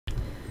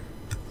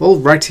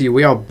Alrighty,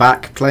 we are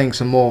back playing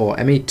some more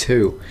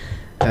ME2.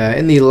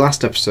 In the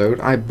last episode,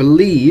 I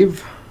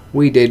believe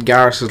we did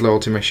Garrus's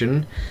loyalty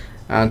mission,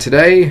 and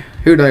today,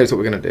 who knows what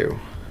we're going to do.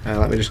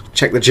 Let me just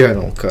check the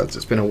journal, because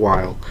it's been a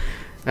while.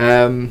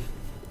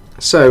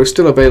 So,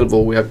 still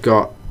available, we have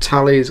got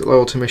Tally's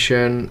loyalty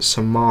mission,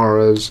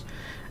 Samara's,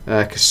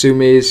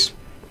 Kasumi's,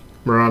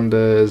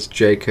 Miranda's,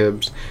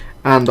 Jacob's,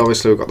 and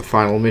obviously we've got the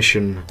final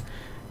mission.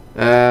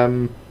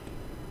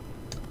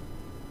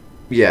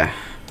 Yeah.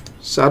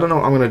 So I don't know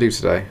what I'm going to do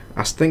today.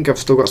 I think I've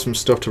still got some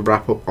stuff to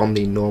wrap up on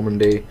the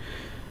Normandy.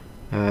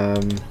 Yeah,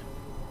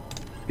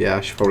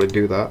 I should probably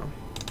do that.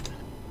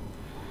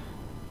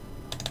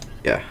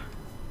 Yeah.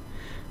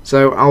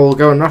 So I will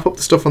go and wrap up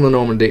the stuff on the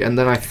Normandy, and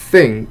then I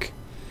think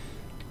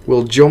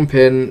we'll jump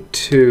in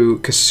to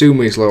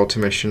Kasumi's loyalty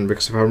mission,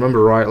 because if I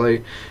remember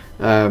rightly,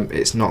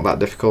 it's not that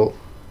difficult,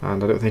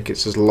 and I don't think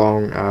it's as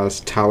long as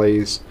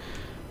Tally's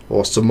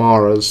or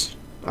Samara's,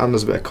 and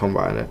there's a bit of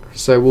combat in it.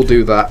 So we'll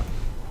do that.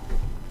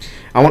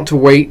 I want to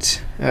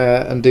wait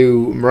and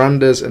do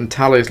Miranda's and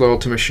Tally's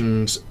loyalty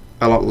missions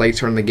a lot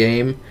later in the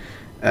game,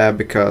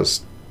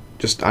 because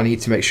I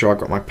need to make sure I've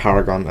got my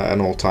Paragon at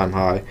an all-time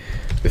high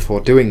before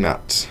doing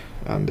that.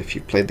 And if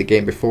you've played the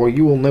game before,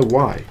 you will know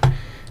why.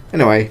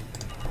 Anyway,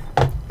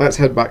 let's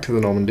head back to the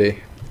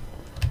Normandy.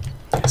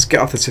 Let's get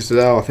off the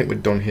Citadel. I think we're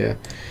done here.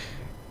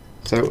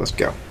 So let's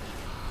go.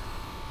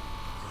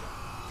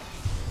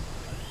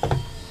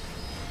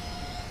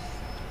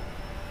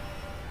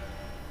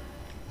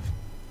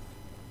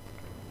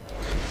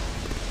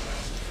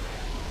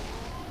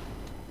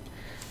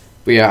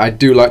 But yeah, I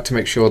do like to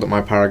make sure that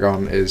my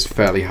Paragon is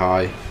fairly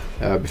high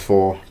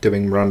before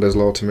doing Miranda's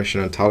loyalty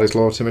mission and Tally's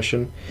loyalty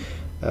mission.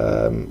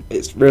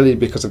 It's really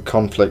because of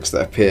conflicts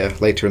that appear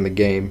later in the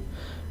game,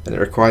 and it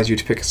requires you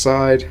to pick a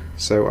side,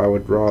 so I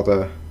would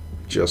rather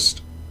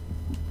just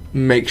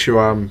make sure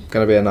I'm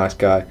going to be a nice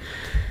guy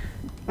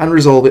and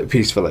resolve it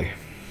peacefully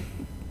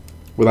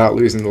without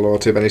losing the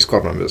loyalty of any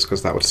squad members,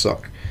 because that would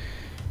suck.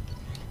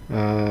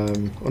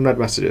 Unread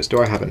messages,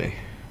 do I have any?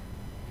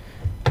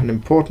 An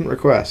important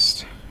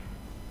request.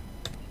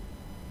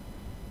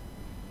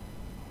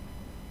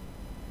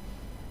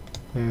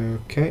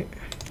 Okay.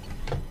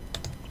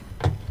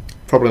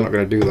 Probably not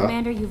going to do that.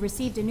 Commander, you've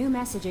received a new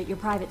message at your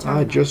private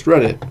terminal. I just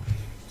read it.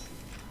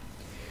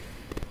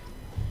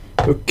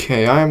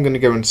 Okay, I am going to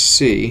go and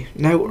see.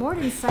 Now,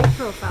 Morden's site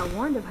profile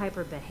warned of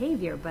hyper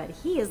behavior, but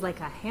he is like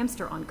a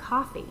hamster on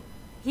coffee.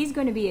 He's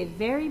going to be a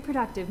very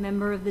productive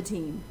member of the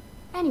team.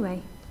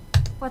 Anyway,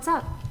 what's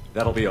up?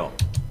 That'll be all.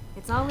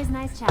 It's always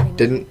nice chatting with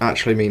didn't you.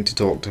 actually mean to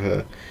talk to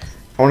her.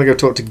 I want to go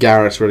talk to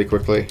Garrus really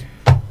quickly.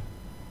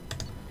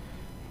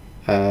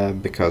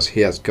 Because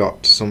he has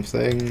got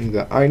something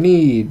that I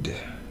need.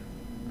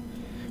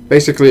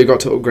 Basically, I've got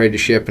to upgrade the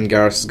ship, and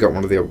Garrus has got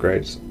one of the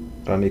upgrades.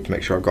 And I need to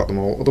make sure I've got them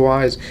all,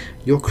 otherwise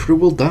your crew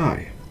will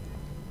die.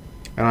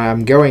 And I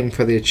am going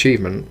for the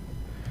achievement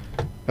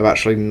of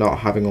actually not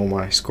having all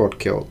my squad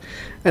killed.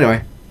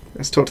 Anyway,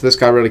 let's talk to this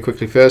guy really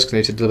quickly first, because I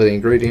need to deliver the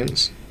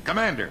ingredients.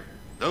 Commander,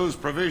 those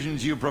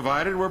provisions you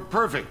provided were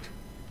perfect.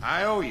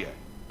 I owe you.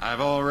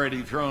 I've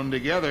already thrown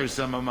together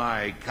some of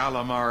my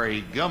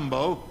calamari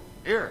gumbo.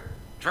 Here,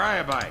 try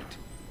a bite.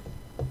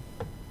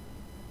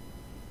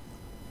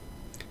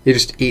 He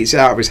just eats it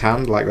out of his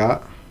hand like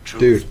that.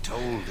 Truth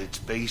told, it's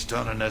based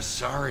on an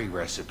Asari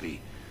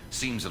recipe.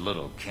 Seems a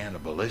little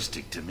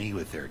cannibalistic to me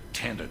with their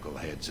tentacle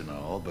heads and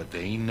all, but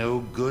they ain't no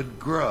good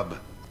grub.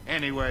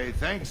 Anyway,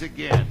 thanks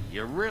again.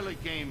 You really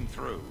came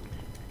through.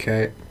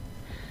 Okay.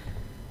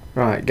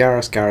 Right,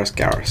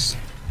 Garrus.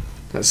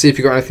 Let's see if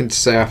you got anything to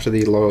say after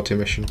the loyalty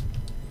mission.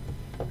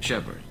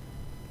 Shepard,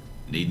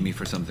 need me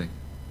for something?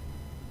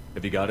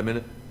 Have you got a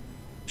minute?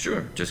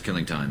 Sure, just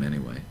killing time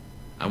anyway.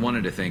 I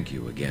wanted to thank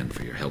you again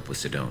for your help with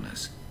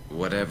Sidonis.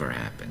 Whatever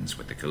happens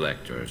with the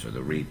Collectors or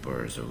the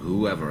Reapers or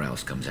whoever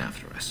else comes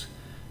after us,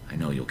 I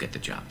know you'll get the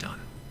job done.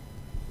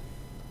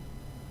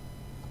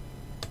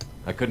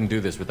 I couldn't do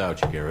this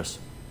without you, Garrus.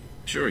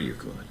 Sure you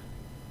could.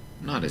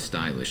 Not as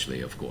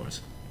stylishly, of course.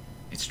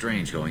 It's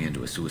strange going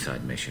into a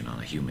suicide mission on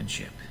a human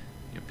ship.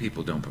 Your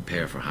people don't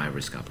prepare for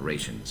high-risk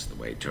operations the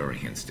way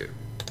Turians do.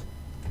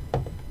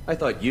 I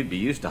thought you'd be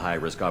used to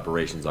high-risk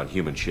operations on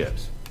human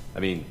ships. I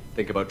mean,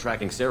 think about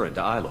tracking Saren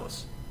to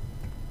Ilos.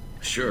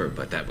 Sure,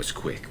 but that was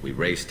quick. We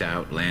raced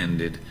out,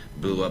 landed,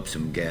 blew up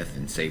some Geth,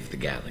 and saved the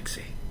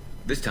galaxy.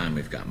 This time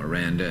we've got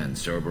Miranda and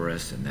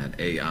Cerberus and that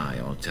AI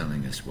all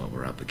telling us what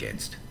we're up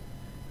against.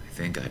 I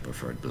think I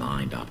preferred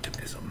blind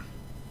optimism.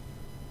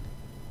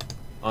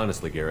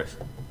 Honestly, Garrus,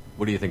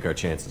 what do you think our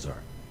chances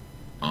are?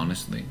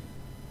 Honestly,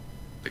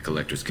 the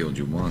Collectors killed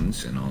you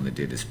once, and all they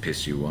did is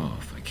piss you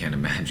off. I can't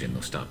imagine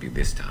they'll stop you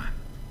this time.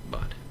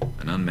 But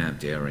an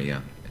unmapped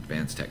area,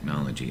 advanced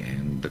technology,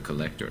 and the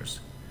Collectors.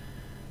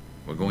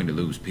 We're going to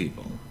lose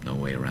people. No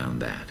way around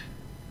that.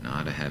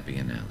 Not a happy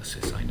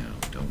analysis, I know.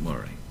 Don't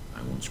worry.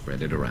 I won't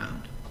spread it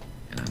around.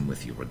 And I'm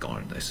with you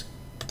regardless.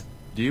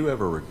 Do you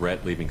ever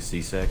regret leaving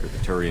CSEC or the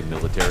Turian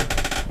military?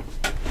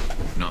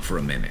 Not for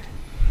a minute.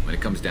 When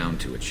it comes down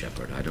to it,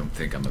 Shepard, I don't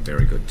think I'm a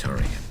very good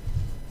Turian.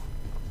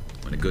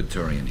 When a good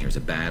Turian hears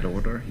a bad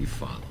order, he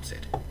follows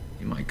it.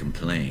 He might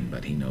complain,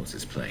 but he knows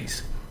his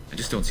place. I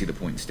just don't see the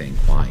point in staying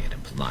quiet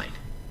and polite.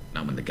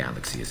 Not when the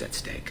galaxy is at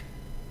stake.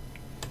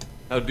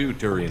 How do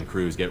Turian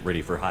crews get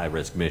ready for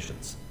high-risk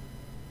missions?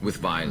 With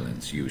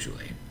violence,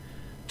 usually.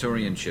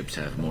 Turian ships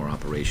have more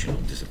operational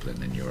discipline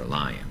than your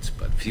alliance,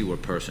 but fewer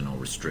personal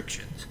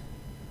restrictions.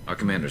 Our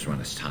commanders run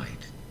us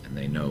tight, and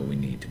they know we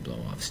need to blow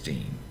off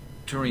steam.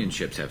 Turian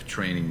ships have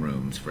training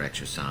rooms for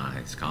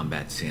exercise,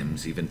 combat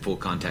sims, even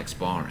full-contact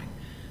sparring.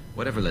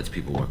 Whatever lets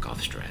people work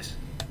off stress.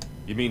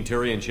 You mean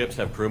Turian ships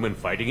have crewmen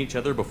fighting each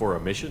other before a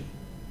mission?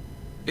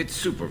 It's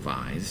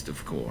supervised,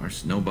 of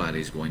course.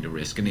 Nobody's going to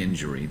risk an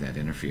injury that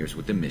interferes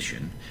with the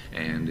mission,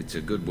 and it's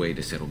a good way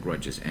to settle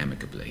grudges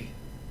amicably.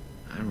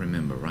 I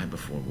remember right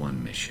before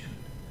one mission,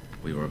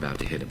 we were about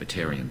to hit a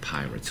Batarian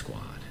pirate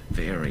squad.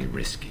 Very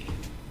risky.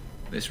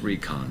 This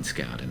recon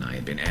scout and I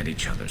had been at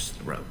each other's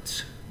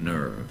throats.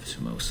 Nerves,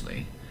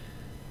 mostly.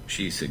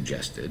 She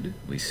suggested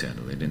we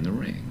settle it in the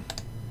ring.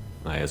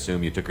 I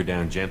assume you took her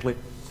down gently?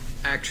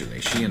 Actually,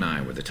 she and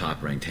I were the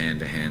top-ranked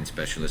hand-to-hand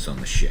specialists on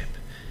the ship.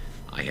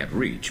 I had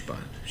reach,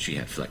 but she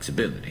had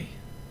flexibility.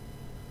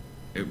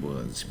 It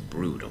was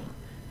brutal.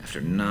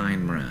 After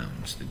 9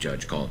 rounds, the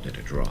judge called it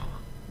a draw.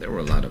 There were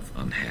a lot of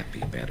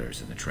unhappy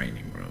bettors in the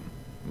training room.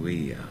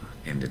 We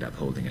ended up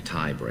holding a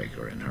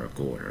tiebreaker in her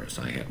quarters.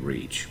 I had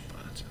reach,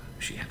 but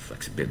she had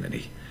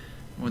flexibility.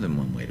 More than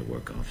one way to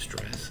work off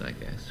stress, I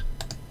guess.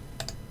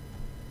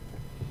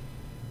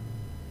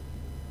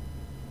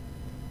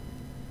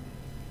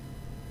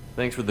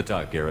 Thanks for the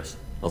talk, Garrus.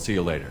 I'll see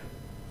you later.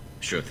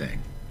 Sure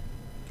thing.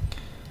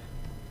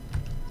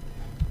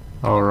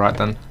 Alright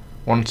then.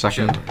 1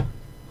 second. Sure.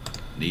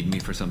 Need me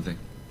for something?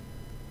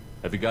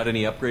 Have you got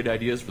any upgrade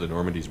ideas for the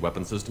Normandy's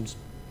weapon systems?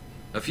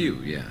 A few,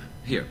 yeah.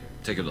 Here,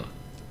 take a look.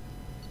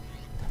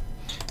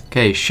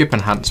 Okay, ship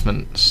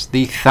enhancements.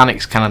 The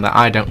Thanix cannon that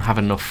I don't have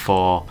enough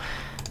for.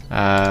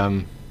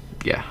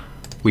 Yeah,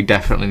 we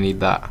definitely need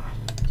that.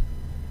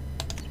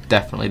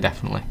 Definitely.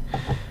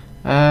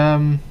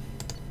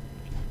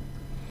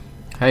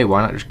 Hey,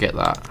 why not just get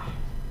that?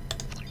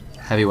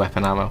 Heavy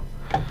weapon ammo.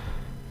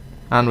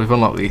 And we've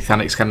unlocked the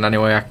Thanix cannon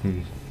anyway, I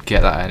can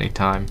get that at any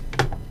time.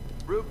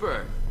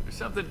 Rupert, there's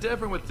something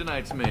different with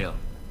tonight's meal.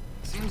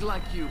 Seems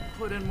like you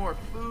put in more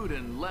food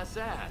and less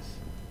ass.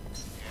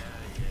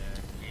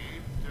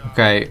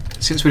 Okay,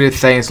 since we did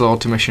Thane's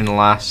Loyalty mission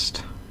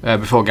last,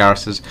 before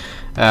Garrus's,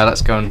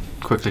 let's go and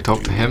quickly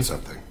talk to him.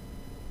 Something.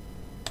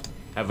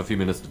 Have a few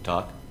minutes to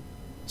talk?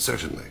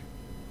 Certainly.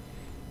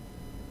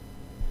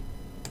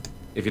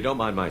 If you don't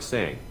mind my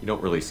saying, you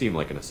don't really seem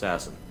like an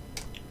assassin.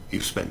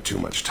 You've spent too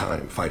much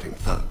time fighting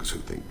thugs who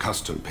think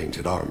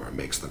custom-painted armor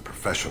makes them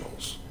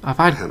professionals. I've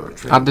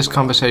had this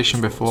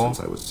conversation before.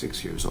 Since I was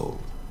 6 years old.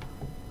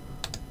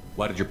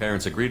 Why did your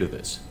parents agree to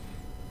this?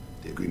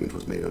 The agreement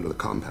was made under the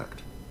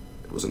compact.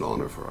 It was an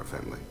honor for our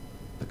family.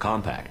 The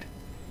compact?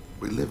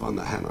 We live on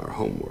the Hanar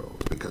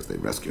homeworld because they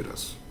rescued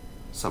us,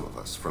 some of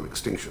us, from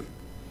extinction.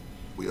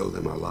 We owe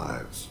them our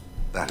lives.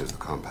 That is the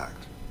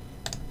compact.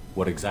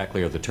 What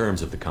exactly are the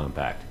terms of the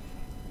compact?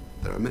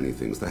 There are many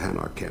things the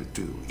Hanar can't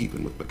do,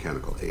 even with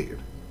mechanical aid.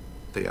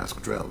 They ask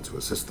Drell to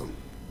assist them.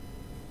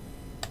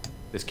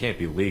 This can't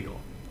be legal.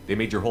 They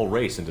made your whole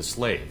race into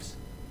slaves.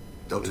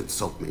 Don't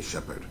insult me,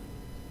 Shepard.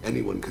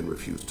 Anyone can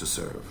refuse to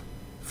serve.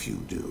 Few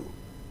do.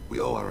 We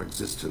owe our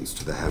existence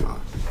to the Hanar.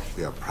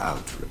 We are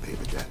proud to repay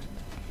the debt.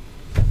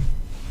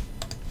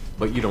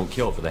 But you don't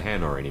kill for the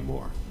Hanar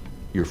anymore.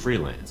 You're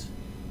freelance.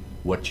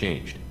 What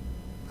changed?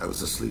 I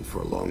was asleep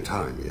for a long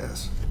time,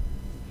 yes.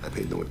 I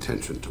paid no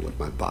attention to what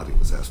my body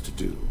was asked to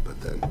do,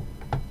 but then...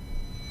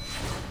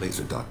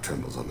 Laser dot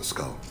trembles on the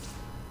skull.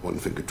 One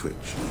finger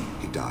twitch.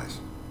 He dies.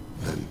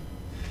 Then,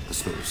 the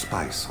smell of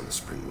spice on the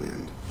spring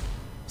wind.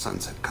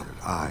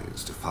 Sunset-colored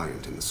eyes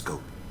defiant in the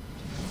scope.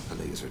 The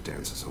laser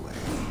dances away.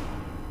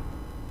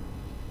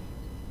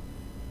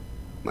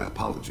 My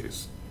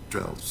apologies.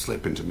 Drell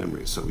slip into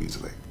memory so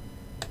easily.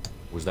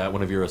 Was that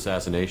one of your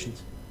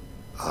assassinations?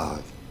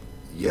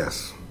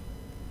 Yes.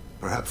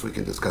 Perhaps we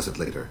can discuss it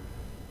later.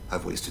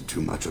 I've wasted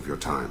too much of your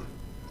time.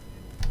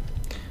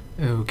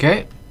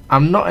 Okay.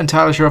 I'm not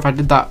entirely sure if I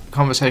did that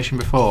conversation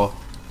before.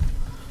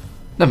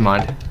 Never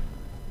mind.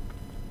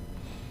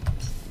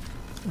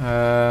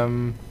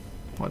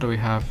 What do we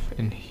have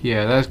in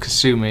here? There's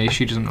Kasumi.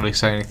 She doesn't really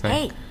say anything.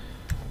 Hey,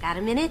 got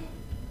a minute?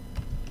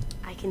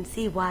 I can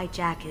see why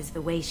Jack is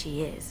the way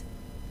she is.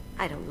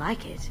 I don't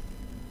like it,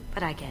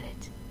 but I get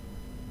it.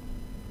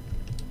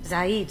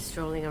 Zaid's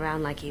strolling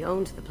around like he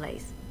owns the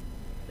place,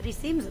 but he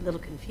seems a little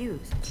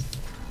confused.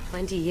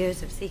 20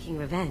 years of seeking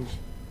revenge,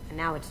 and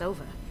now it's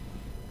over.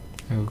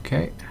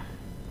 Okay.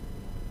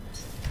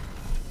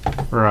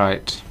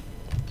 Right.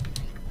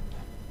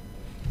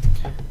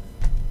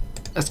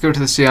 Let's go to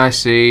the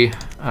CIC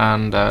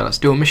and let's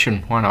do a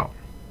mission. Why not?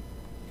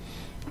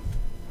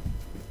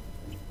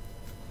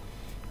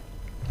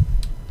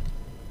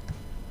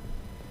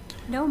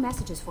 No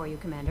messages for you,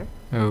 Commander.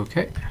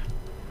 Okay.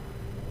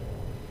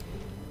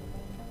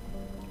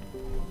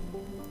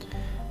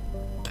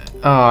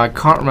 Oh, I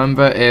can't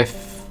remember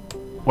if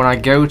when I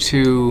go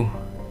to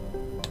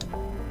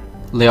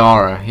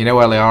Liara, you know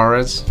where Liara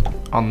is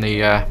on the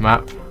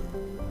map?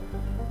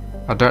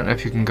 I don't know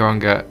if you can go and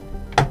get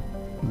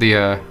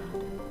the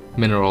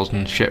minerals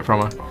and shit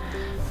from her.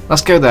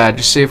 Let's go there,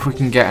 just see if we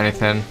can get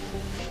anything.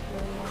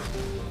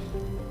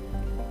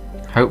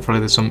 Hopefully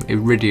there's some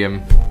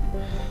iridium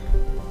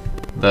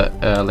that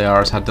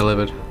Liara's had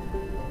delivered.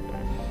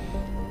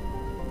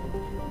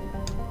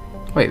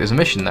 Wait, there's a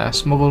mission there.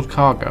 Smuggled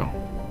cargo.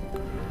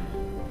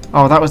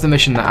 Oh, that was the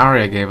mission that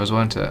Arya gave us,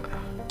 wasn't it?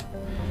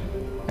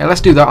 Hey,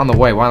 let's do that on the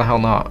way. Why the hell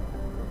not?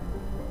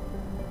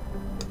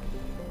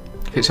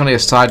 If it's only a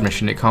side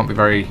mission, it can't be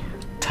very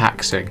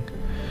taxing.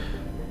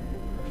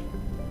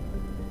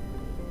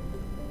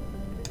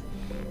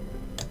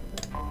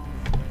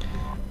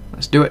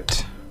 Let's do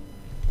it.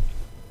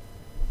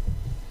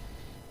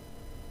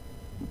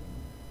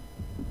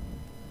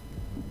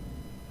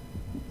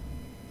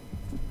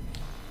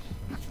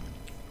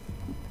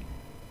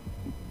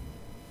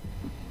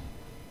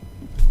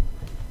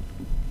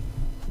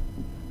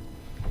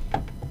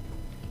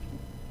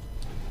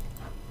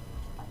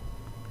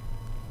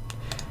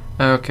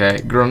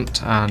 Okay,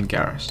 Grunt and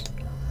Garrus.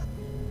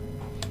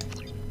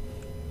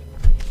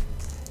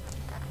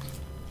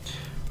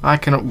 I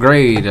can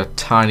upgrade a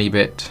tiny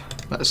bit.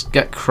 Let's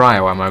get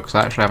cryo ammo because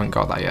I actually haven't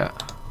got that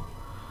yet.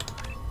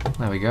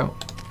 There we go.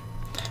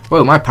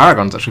 Whoa, my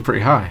Paragon's actually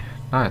pretty high.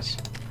 Nice.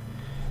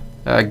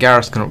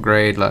 Garrus can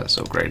upgrade. Let's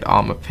upgrade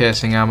armor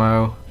piercing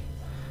ammo.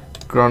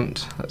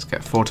 Grunt, let's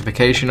get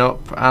fortification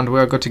up, and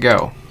we're good to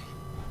go.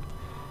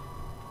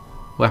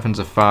 Weapons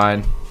are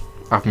fine.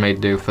 I've made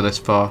do for this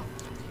far.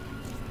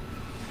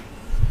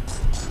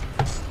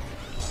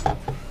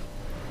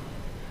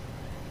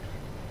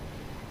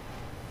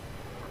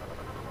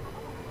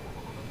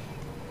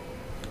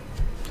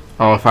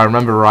 Oh, if I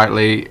remember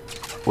rightly,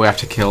 we have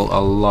to kill a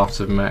lot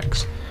of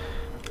mechs.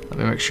 Let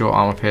me make sure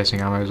armor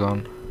piercing ammo's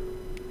on.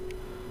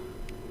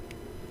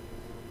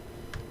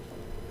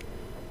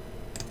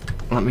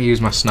 Let me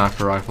use my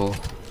sniper rifle,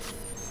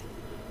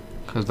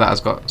 because that has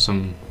got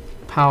some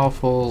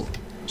powerful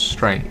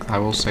strength, I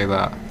will say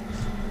that.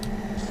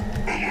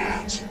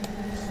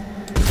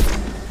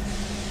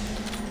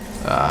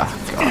 Ah,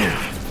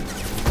 God.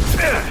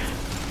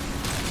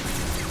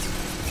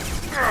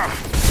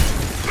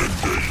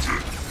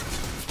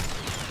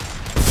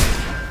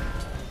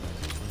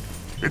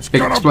 It's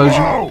Big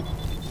explosion. Blow.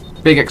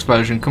 Big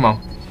explosion, come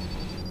on.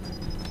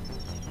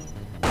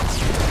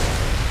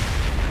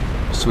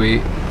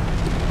 Sweet.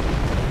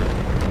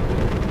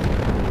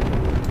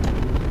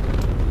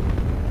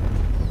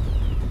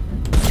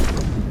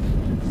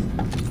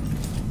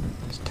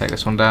 Let's take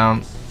this one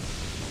down.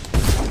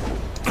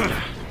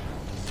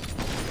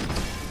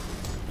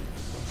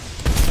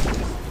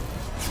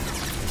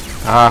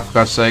 Ah, for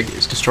God's sake,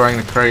 it's destroying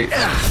the crates.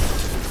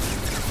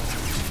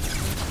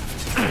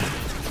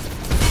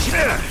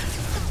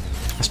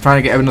 Let's try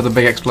and get another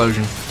big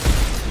explosion.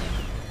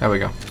 There we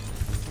go.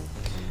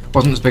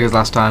 Wasn't as big as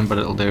last time, but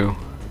it'll do.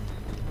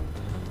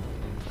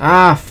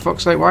 Ah,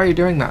 fuck's sake, why are you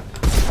doing that?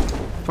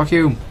 Fuck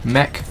you,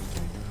 mech.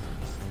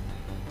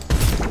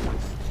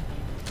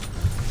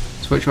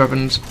 Switch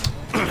weapons.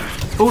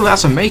 Oh,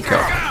 that's a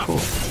makeup. Cool.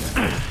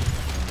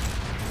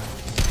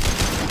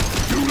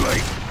 Too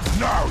late.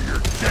 Now you're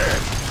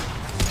dead.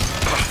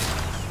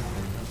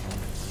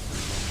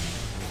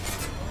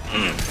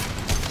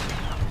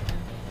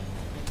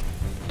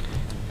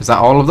 Is that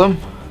all of them?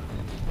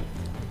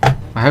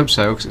 I hope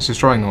so, because it's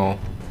destroying them all.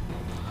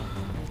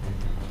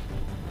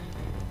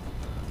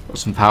 Got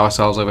some power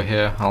cells over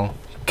here. I'll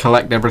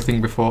collect everything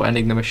before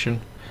ending the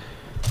mission.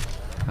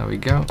 There we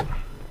go.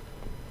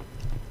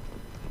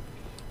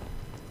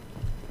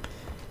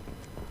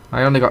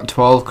 I only got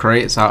 12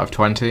 crates out of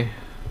 20.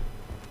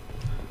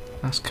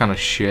 That's kind of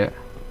shit.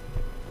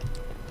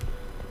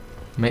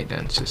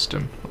 Maintenance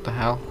system. What the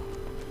hell?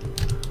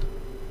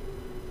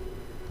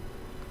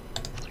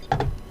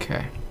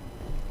 Okay.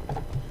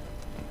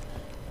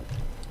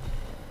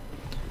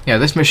 Yeah,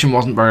 this mission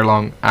wasn't very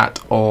long at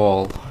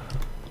all.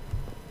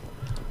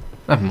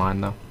 Never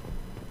mind though.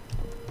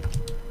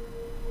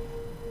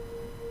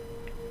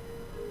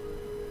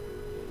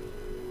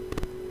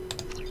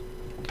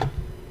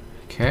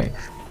 Okay.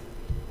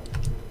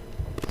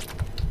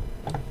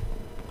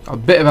 Got a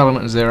bit of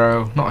element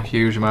 0, not a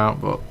huge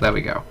amount, but there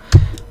we go.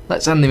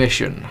 Let's end the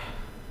mission.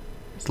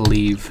 Let's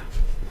leave.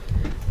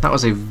 That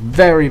was a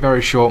very,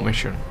 very short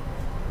mission.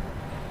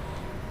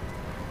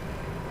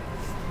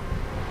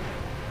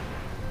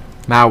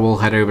 Now we'll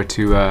head over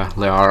to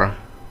Liara.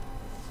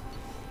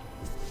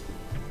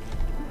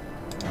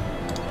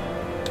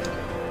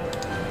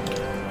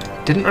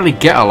 Didn't really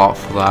get a lot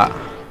for that.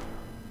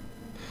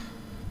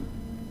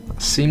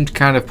 That seemed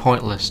kind of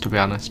pointless, to be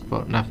honest,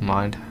 but never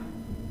mind.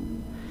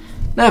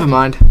 Never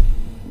mind.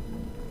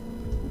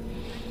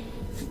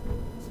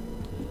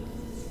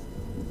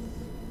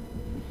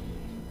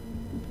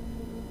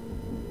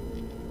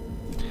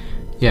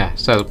 Yeah,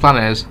 so the plan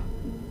is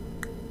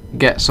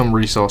get some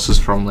resources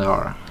from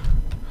Liara.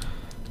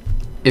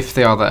 If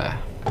they are there.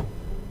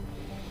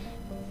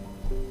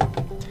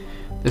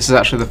 This is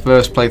actually the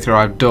first playthrough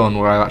I've done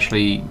where I've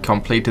actually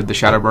completed the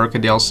Shadow Broker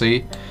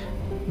DLC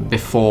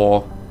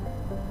before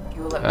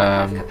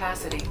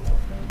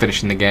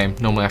finishing the game.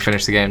 Normally I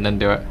finish the game then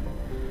do it.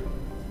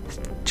 It's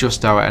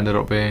just how it ended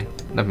up being.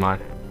 Never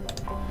mind.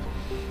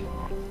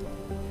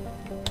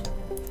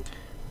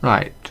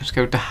 Right, just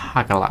go to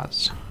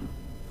Hagalaz.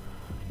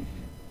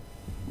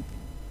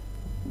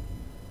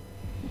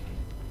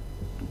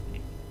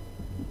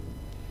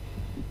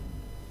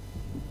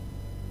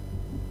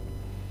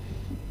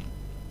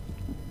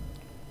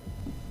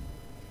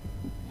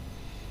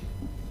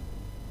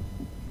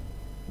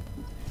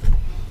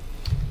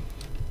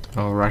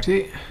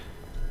 Alrighty.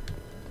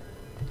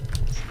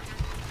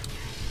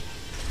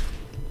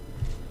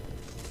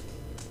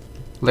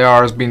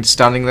 Liara's been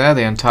standing there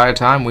the entire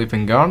time we've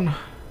been gone,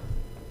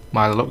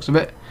 by the looks of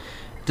it.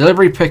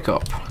 Delivery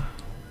pickup.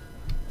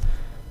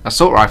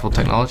 Assault rifle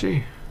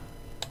technology.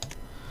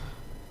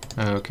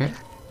 Okay.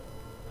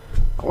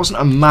 That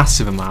wasn't a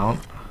massive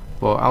amount,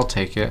 but I'll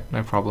take it,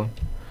 no problem.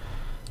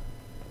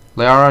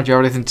 Liara, do you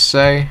have anything to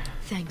say?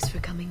 Thanks for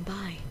coming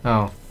by.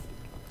 Oh,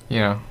 you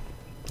know.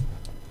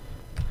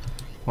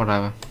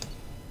 Whatever.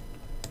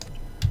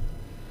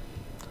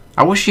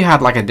 I wish you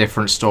had like a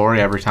different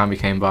story every time you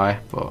came by,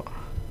 but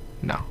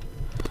no.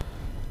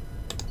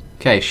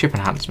 Okay, ship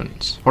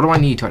enhancements. What do I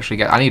need to actually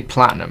get? I need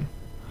platinum.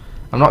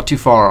 I'm not too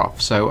far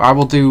off, so I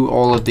will do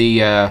all of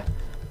the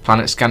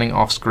planet scanning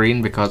off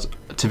screen because,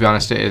 to be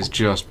honest, it is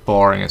just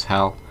boring as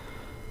hell.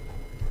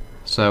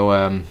 So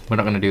we're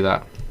not going to do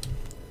that.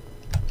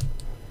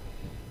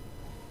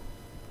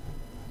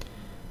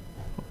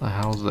 What the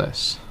hell's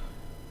this?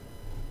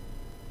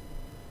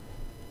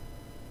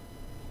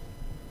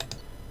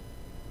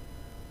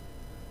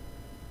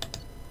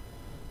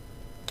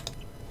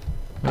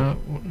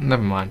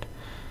 Never mind.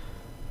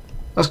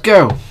 Let's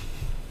go.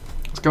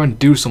 Let's go and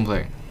do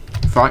something.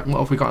 Right, what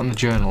have we got in the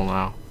journal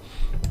now?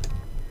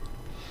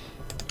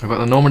 We've got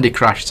the Normandy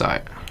crash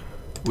site.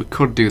 We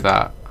could do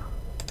that.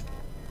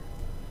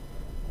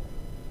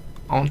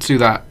 I want to do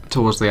that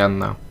towards the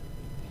end though.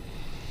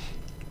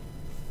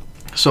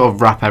 Sort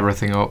of wrap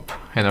everything up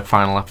in a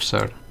final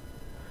episode.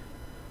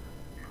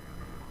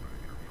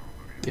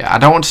 Yeah, I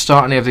don't want to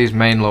start any of these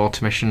main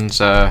loyalty missions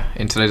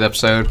in today's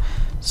episode,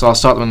 so I'll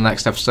start them in the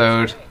next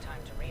episode.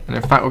 And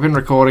in fact, we've been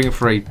recording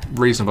for a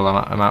reasonable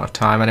amount of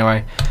time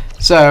anyway.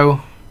 So,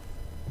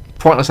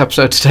 pointless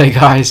episode today,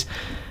 guys.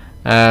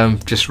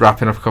 Just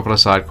wrapping up a couple of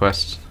side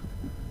quests.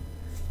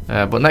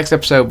 But next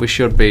episode we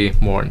should be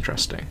more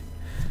interesting.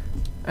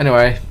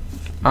 Anyway,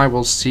 I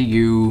will see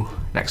you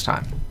next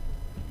time.